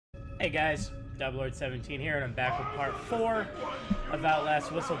Hey guys, Lord17 here, and I'm back with part 4 of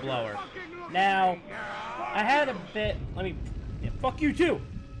Outlast Whistleblower. Now, I had a bit, fuck you too!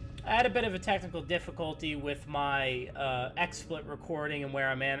 I had a bit of a technical difficulty with my XSplit recording and where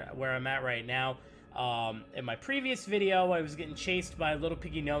I'm at right now. In my previous video, I was getting chased by a little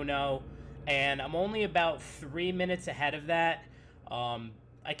piggy no-no, and I'm only about 3 minutes ahead of that.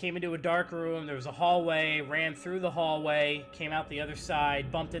 I came into a dark room, there was a hallway, ran through the hallway, came out the other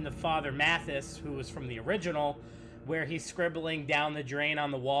side, bumped into Father Mathis, who was from the original, where he's scribbling down the drain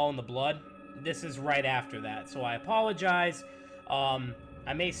on the wall in the blood. This is right after that, so I apologize.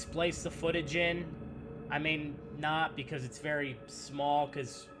 I may splice the footage in. I may not, because it's very small,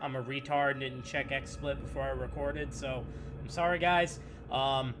 because I'm a retard and didn't check XSplit before I recorded, so I'm sorry, guys.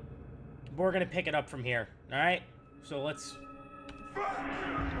 We're going to pick it up from here, alright? So let's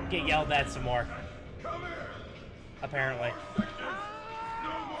get yelled at some more. Apparently.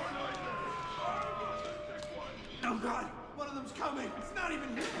 Oh god, one of them's coming. It's not even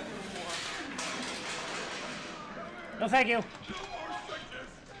here anymore. No, thank you. No more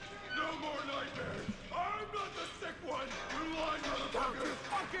sickness. No more nightmares. I'm not the sick one. You lying motherfucker. Don't you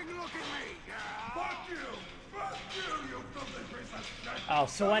fucking look at me. Fuck you. Fuck you, you filthy piece of shit. Oh,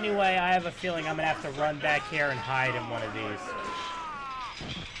 so anyway, I have a feeling I'm gonna have to run back here and hide in one of these.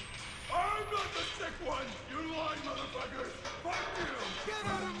 I'm not the sick one. You lying motherfuckers. Fuck you. Get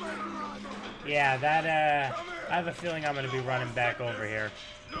out of my run. Yeah, that, I have a feeling I'm gonna be running back over here.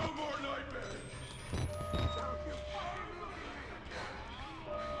 No more nightmares.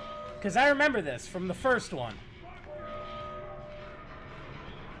 Because I remember this from the first one.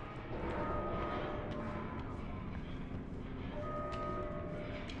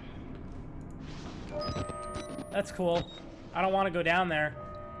 That's cool. I don't want to go down there.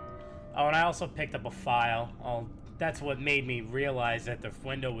 Oh, and I also picked up a file. Oh, that's what made me realize that the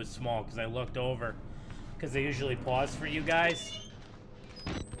window was small, because I looked over. Because they usually pause for you guys.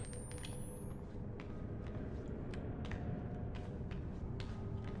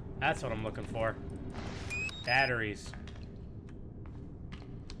 That's what I'm looking for. Batteries.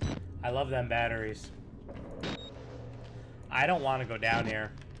 I love them batteries. I don't want to go down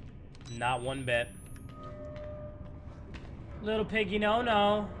here. Not one bit. Little piggy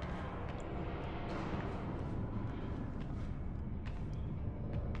no-no.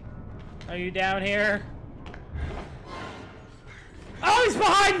 Are you down here? Oh, he's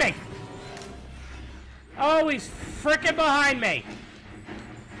behind me! Oh, he's frickin' behind me!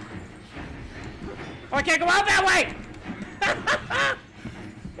 Oh, I can't go out that way!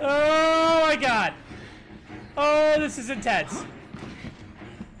 Oh my god. Oh, this is intense.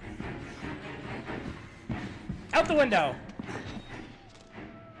 Out the window.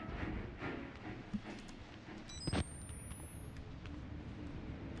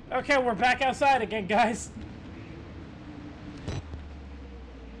 Okay, we're back outside again, guys.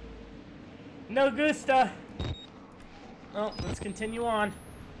 No gusta. Oh, let's continue on.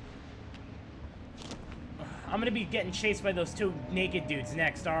 I'm gonna be getting chased by those two naked dudes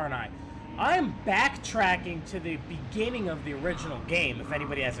next, aren't I? I'm backtracking to the beginning of the original game, if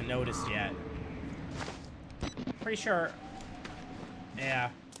anybody hasn't noticed yet. Pretty sure.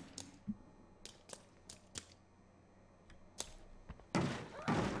 Yeah.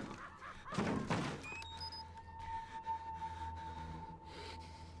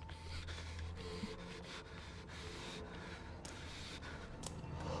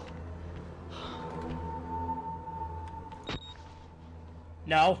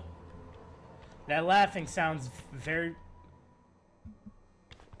 No. That laughing sounds very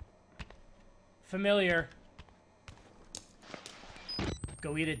familiar.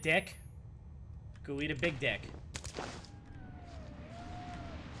 Go eat a dick. Go eat a big dick.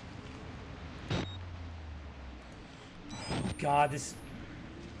 Oh god, this...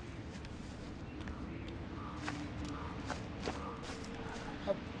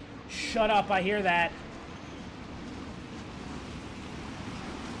 Oh, shut up, I hear that.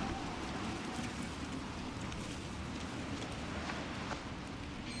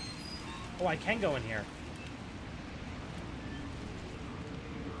 Oh, I can go in here.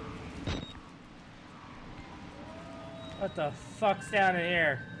 What the fuck's down in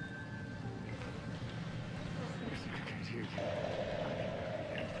here?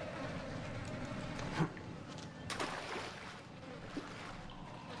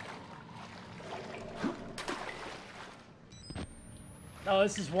 Oh,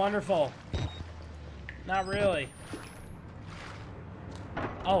 this is wonderful. Not really.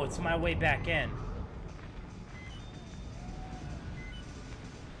 Oh, it's my way back in.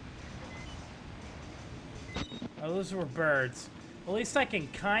 Oh, those were birds. At least I can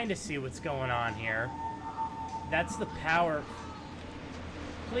kind of see what's going on here. That's the power.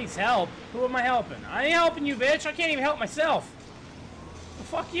 Please help. Who am I helping? I ain't helping you, bitch. I can't even help myself.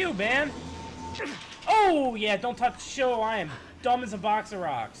 Well, fuck you, man. Oh, yeah, don't touch the show. I am dumb as a box of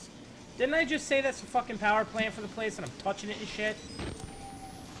rocks. Didn't I just say that's a fucking power plant for the place and I'm touching it and shit?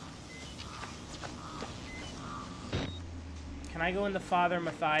 Can I go into Father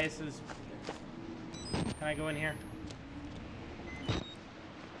Matthias's? Can I go in here?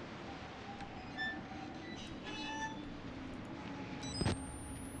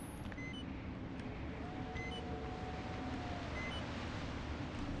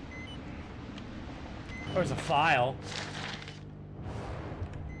 There's a file.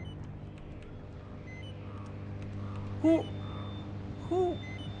 Who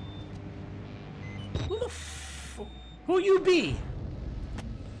the who you be?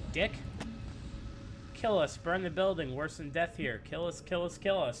 Dick? Kill us, burn the building, worse than death here. Kill us, kill us,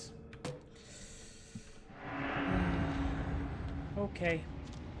 kill us. Okay.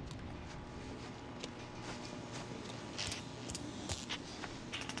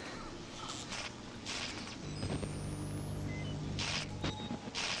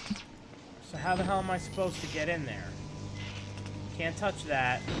 So how the hell am I supposed to get in there? Can't touch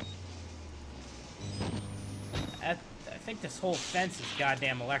that. I think this whole fence is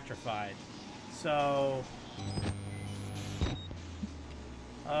goddamn electrified. So...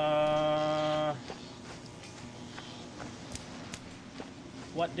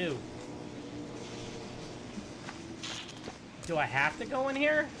 what do? Do I have to go in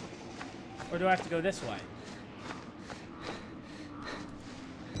here? Or do I have to go this way?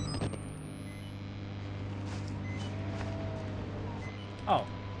 Oh.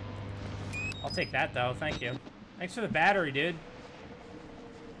 I'll take that, though. Thank you. Thanks for the battery, dude.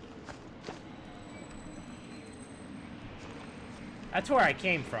 That's where I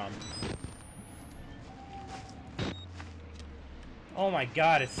came from. Oh my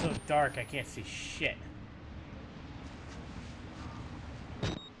god, it's so dark I can't see shit.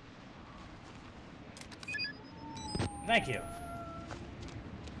 Thank you.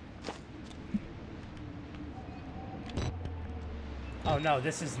 Oh no,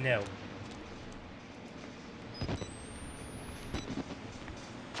 this is new.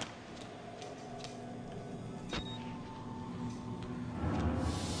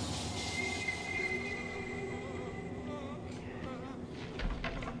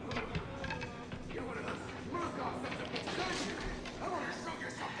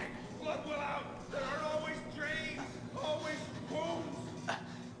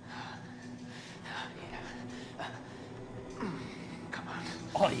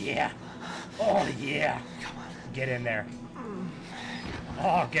 Oh yeah. Oh yeah. Come on. Get in there.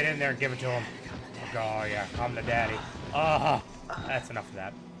 Oh, get in there and give it to him. Oh yeah, come to daddy. That's enough of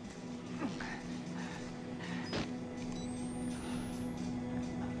that.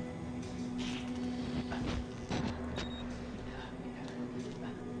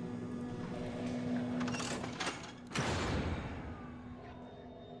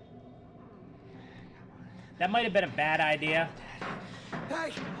 That might have been a bad idea.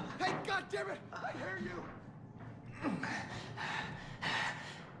 Hey! Hey, goddammit! I hear you!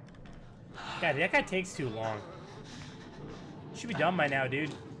 God, that guy takes too long. Should be done by now,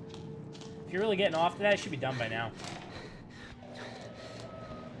 dude. If you're really getting off to that, it should be done by now.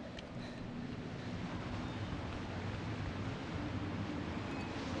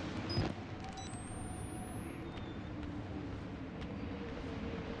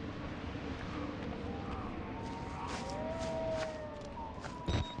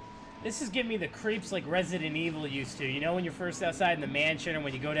 This is giving me the creeps like Resident Evil used to. You know when you're first outside in the mansion and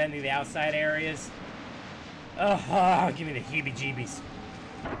when you go down to the outside areas? Oh, give me the heebie-jeebies.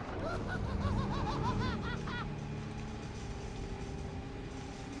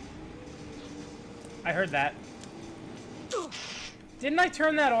 I heard that. Didn't I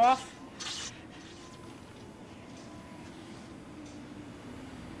turn that off?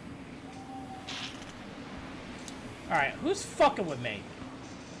 Alright, who's fucking with me?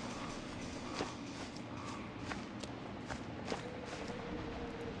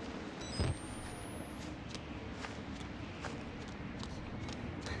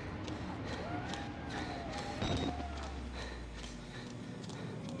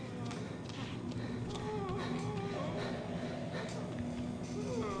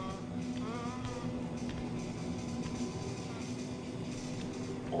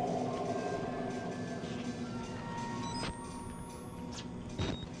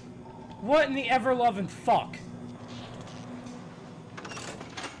 What in the ever-loving fuck?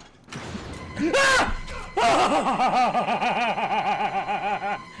 Ah!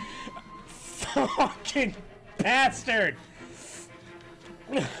 Fucking bastard!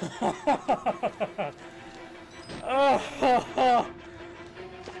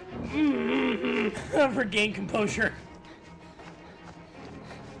 Regain composure.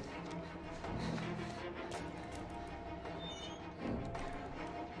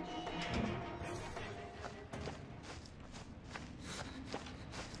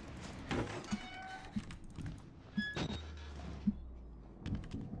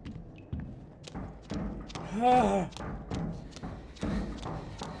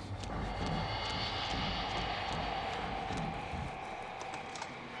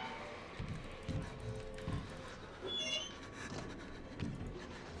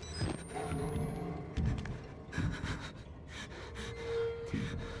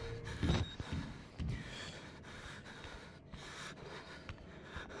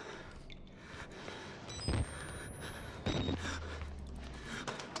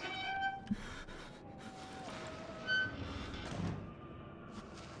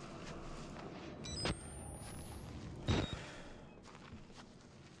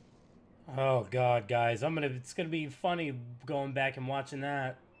 Oh god, guys, it's gonna be funny going back and watching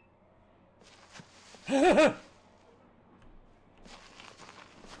that. Okay,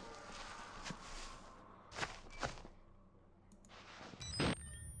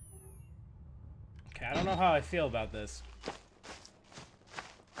 I don't know how I feel about this.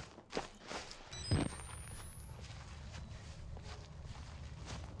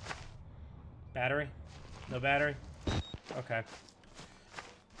 Battery? No battery? Okay.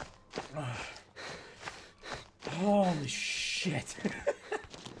 Holy shit.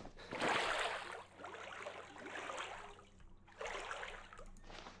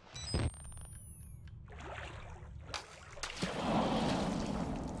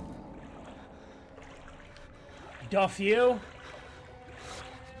 Duff you?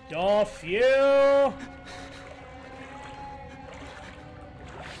 Duff you?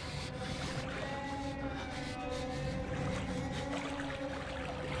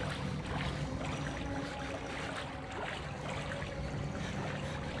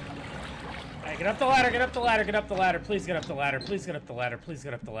 Get up the ladder, get up the ladder, get up the ladder. Please get up the ladder, please get up the ladder, please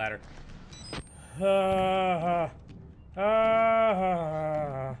get up the ladder.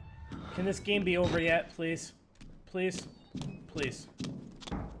 Can this game be over yet, please? Please? Please.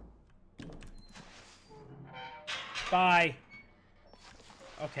 Bye.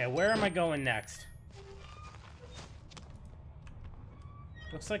 Okay, where am I going next?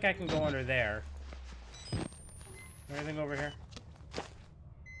 Looks like I can go under there. Anything over here?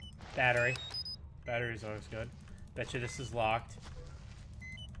 Battery. Battery's always good. Bet you this is locked.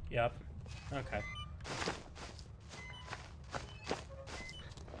 Yep. Okay.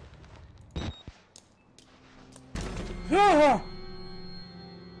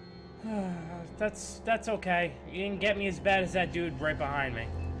 That's okay. You didn't get me as bad as that dude right behind me.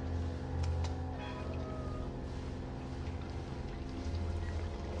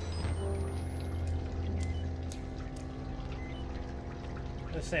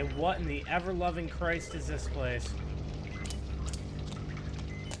 Let's say, what in the ever-loving Christ is this place?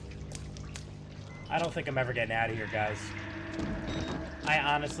 I don't think I'm ever getting out of here, guys. I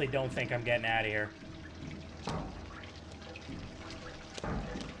honestly don't think I'm getting out of here.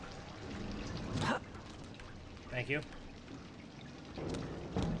 Thank you.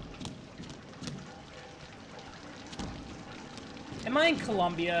 Am I in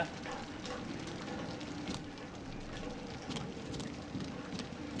Colombia?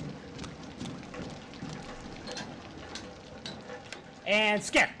 And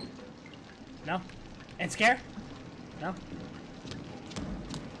scare. No. And scare. No.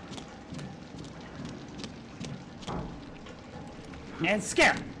 And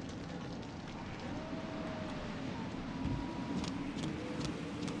scare.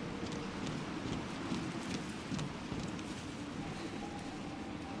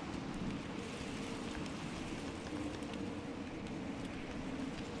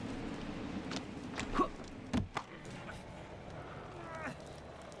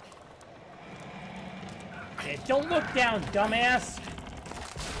 Okay, don't look down, dumbass.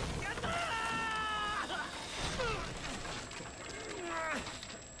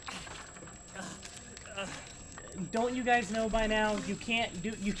 Don't you guys know by now you can't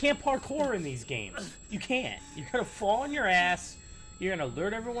parkour in these games. You can't. You're gonna fall on your ass. You're gonna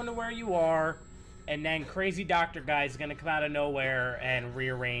alert everyone to where you are, and then crazy doctor guy's gonna come out of nowhere and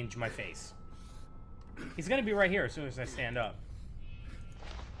rearrange my face. He's gonna be right here as soon as I stand up.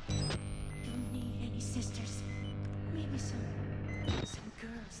 Don't need any sisters. Maybe some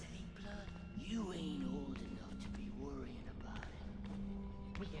girls that ain't blood. You ain't old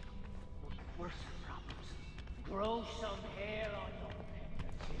Grow some hair on your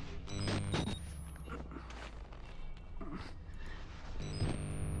neck.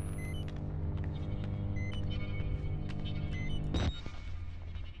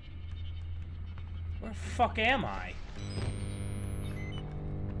 Where the fuck am I?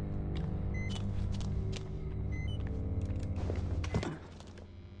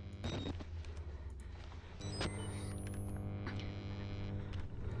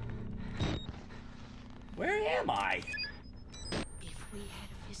 Where am I? If we had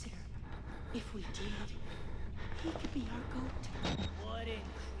a visitor, if we did, he could be our goat. What in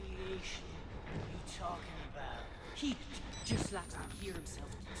creation are you talking about? He just likes to hear himself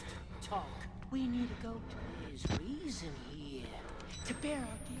talk. We need a goat. There's reason here. To bear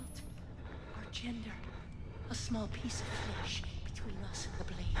our guilt, our gender, a small piece of flesh between us and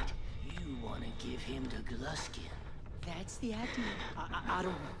the blade. You want to give him to Gluskin? That's the idea. I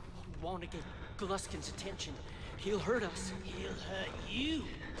don't want to get Gluskin's attention. He'll hurt us. He'll hurt you.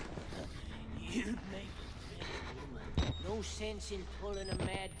 You'd make a great woman. No sense in pulling a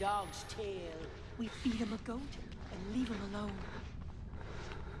mad dog's tail. We feed him a goat and leave him alone.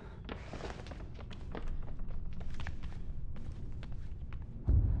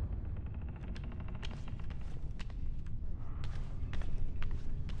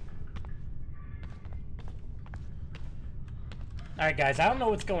 Alright guys, I don't know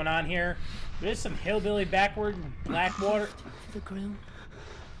what's going on here. There's some hillbilly backward Blackwater. The groom.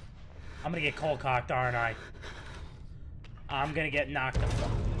 I'm gonna get cold cocked, aren't I? I'm gonna get knocked the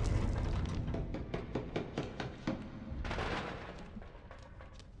fuck.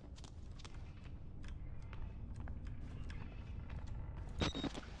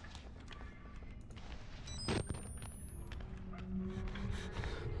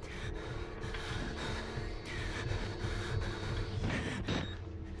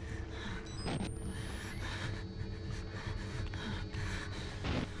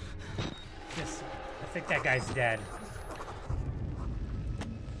 I think that guy's dead.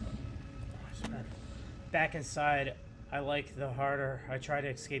 Back inside, I like the harder I try to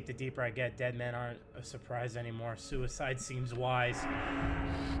escape, the deeper I get. Dead men aren't a surprise anymore. Suicide seems wise.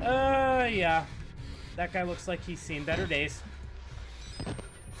 Yeah. That guy looks like he's seen better days.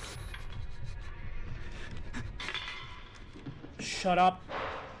 Shut up.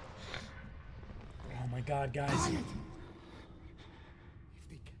 Oh my god, guys.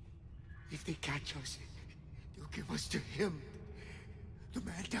 If they catch us, they'll give us to him. The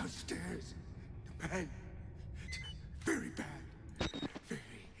man downstairs. The man. Very bad. Very,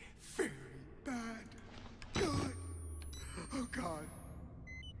 very bad. God. Oh, God.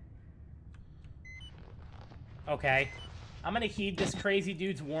 Okay. I'm gonna heed this crazy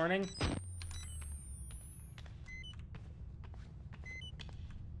dude's warning.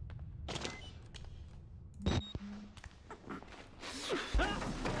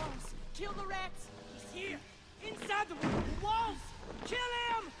 Kill the rats! He's here! Inside the walls! Kill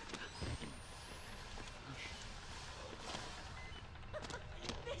him!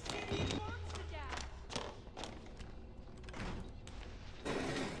 This idiot wants to die!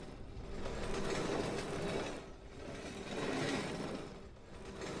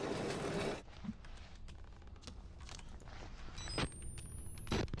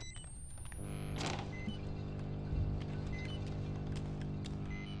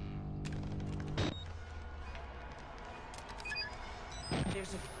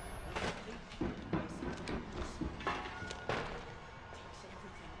 There's a...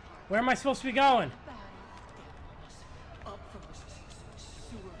 Where am I supposed to be going? Up from the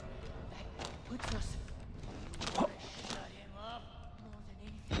sewer. That puts us... Shut him up. More than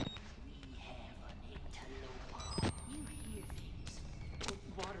anything, we have an interloper. You hear things. Put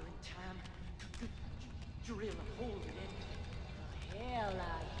water in time. Drill a hole in it. The hell I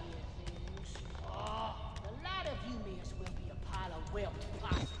hear things. Oh, a lot of you may as well be a pile of whelp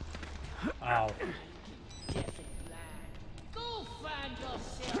possum. Oh. Deaf and blind. Go find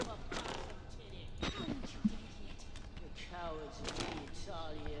yourself a possum titty. Don't you idiot. The cowards and idiots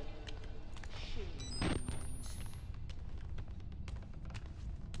all here. Shame.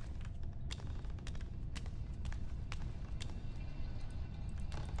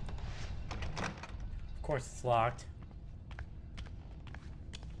 Of course it's locked.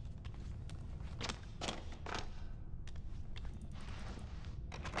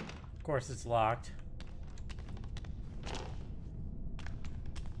 Of course it's locked.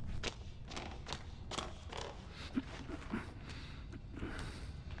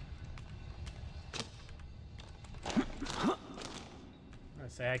 I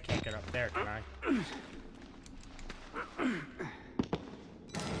say I can't get up there, can I?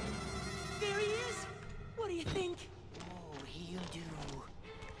 There he is! What do you think?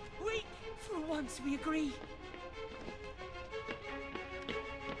 So we agree?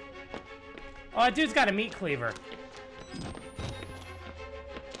 Oh, that dude's got a meat cleaver.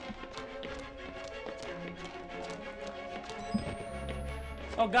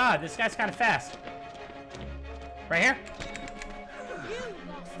 Oh god, this guy's kind of fast. Right here? You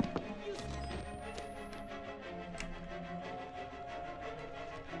lost it.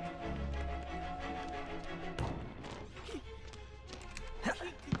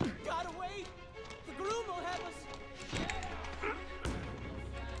 He got away. The groom will have us.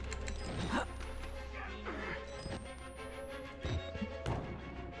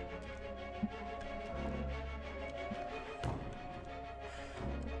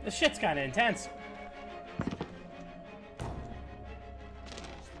 This shit's kind of intense.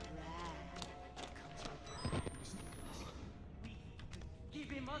 Give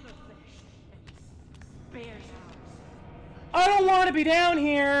him other fish and spares ours. I don't want to be down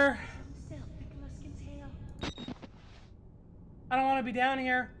here. Himself, the Gluskin tail. I don't want to be down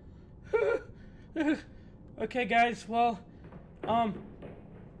here. Okay, guys, well, alright,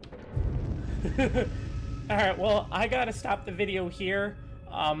 well, I gotta stop the video here,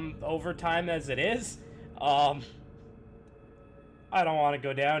 overtime as it is. I don't want to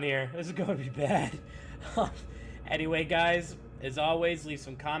go down here. This is gonna be bad. Anyway, guys, as always, leave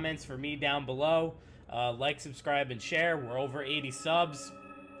some comments for me down below. Like, subscribe, and share. We're over 80 subs.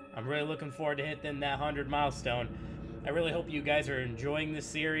 I'm really looking forward to hitting that 100 milestone. I really hope you guys are enjoying this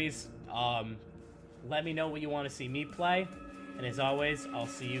series. Let me know what you want to see me play. And as always, I'll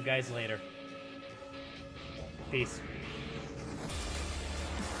see you guys later. Peace.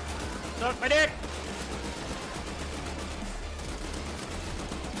 Suck my dick!